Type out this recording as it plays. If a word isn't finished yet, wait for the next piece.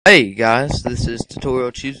Hey guys, this is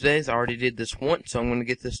Tutorial Tuesdays. I already did this once, so I'm going to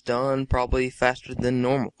get this done probably faster than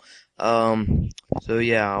normal. So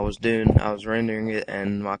yeah, I was rendering it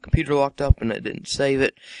and my computer locked up and it didn't save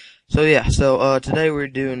it. So yeah, today we're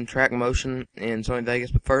doing track motion in Sony Vegas,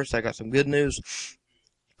 but first I got some good news.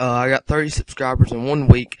 I got 30 subscribers in 1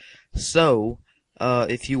 week, so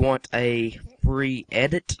if you want a free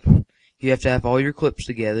edit, you have to have all your clips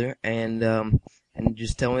together and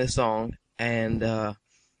just tell me the song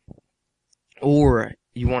or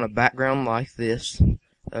you want a background like this,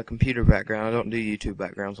 a computer background. I don't do YouTube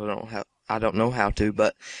backgrounds, so I don't know how to,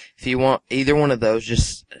 but if you want either one of those,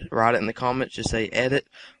 just write it in the comments, just say edit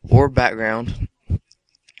or background,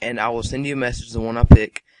 and I will send you a message, the one I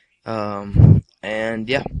pick, and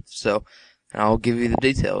yeah, so I'll give you the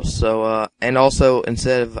details. So, and also,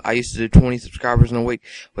 instead of, I used to do 20 subscribers in a week,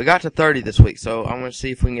 we got to 30 this week, so I'm going to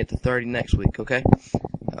see if we can get to 30 next week, okay?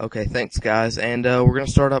 Okay, thanks guys, and we're going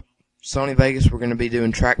to start up Sony Vegas. We're going to be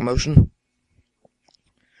doing track motion,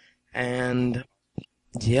 and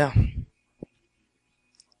yeah,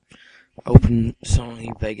 open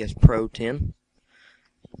Sony Vegas Pro 10.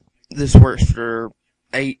 This works for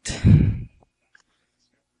 8.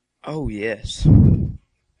 Oh yes.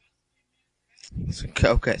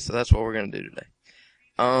 Okay, so that's what we're going to do today.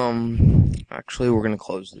 Actually, we're going to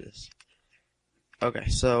close this. Okay,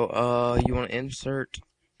 so you want to insert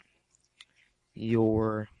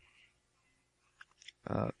your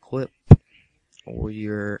clip or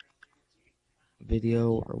your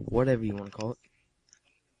video or whatever you want to call it.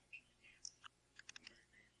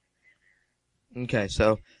 Okay,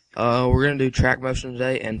 so we're going to do track motion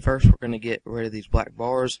today, and first we're going to get rid of these black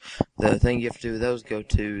bars. The thing you have to do with those, go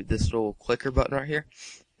to this little clicker button right here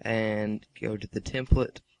and go to the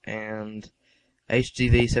template and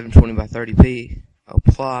HDV 720 by 30p,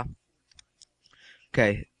 apply.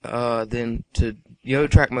 Okay, then to go to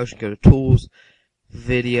track motion, go to tools,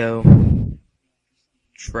 video,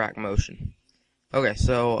 track motion. Okay,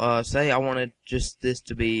 so say I wanted just this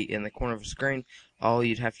to be in the corner of the screen. All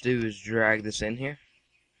you'd have to do is drag this in here.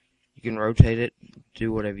 You can rotate it,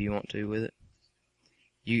 do whatever you want to with it.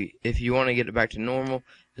 If you want to get it back to normal,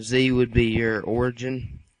 Z would be your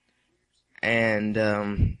origin,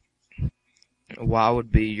 and Y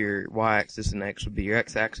would be your Y-axis, and X would be your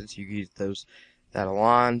X-axis. You use those that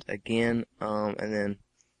aligned again, and then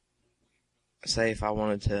say if I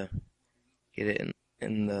wanted to get it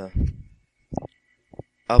in the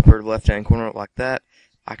upper left-hand corner like that,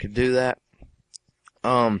 I could do that.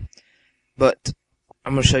 But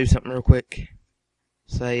I'm going to show you something real quick.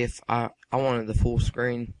 Say if I wanted the full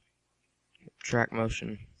screen track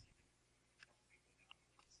motion.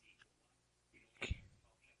 Okay,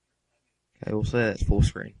 we'll say that's full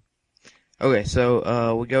screen. Okay,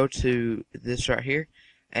 so we go to this right here,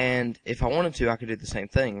 and if I wanted to, I could do the same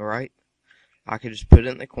thing, right? I could just put it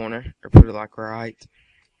in the corner, or put it like right.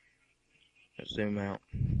 Let's zoom out.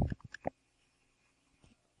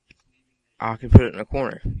 I could put it in a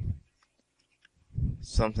corner.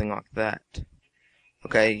 Something like that.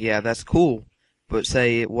 Okay, yeah, that's cool. But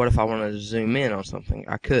say, what if I wanted to zoom in on something?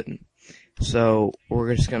 I couldn't. So,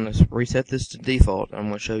 we're just going to reset this to default. I'm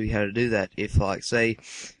going to show you how to do that. If, like, say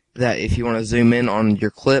that if you want to zoom in on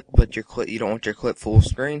your clip, but you don't want your clip full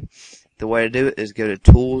screen, the way to do it is go to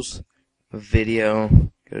Tools, Video,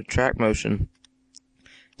 go to Track Motion,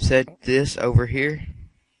 set this over here,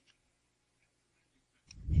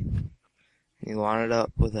 you line it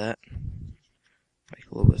up with that, make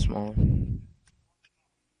it a little bit smaller,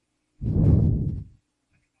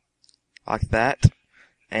 like that,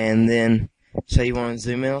 and then say you want to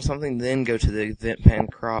zoom in on something, then go to the Event Pan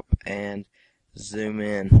Crop and zoom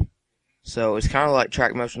in. So it's kind of like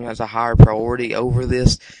track motion has a higher priority over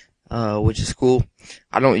this, which is cool.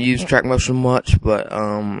 I don't use track motion much, but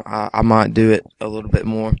I might do it a little bit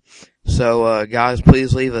more. So guys,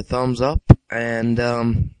 please leave a thumbs up and tell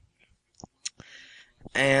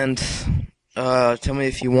me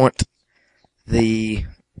if you want the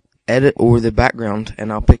edit or the background,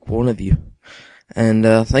 and I'll pick one of you. And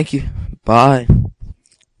thank you. Bye.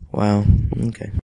 Wow. Okay.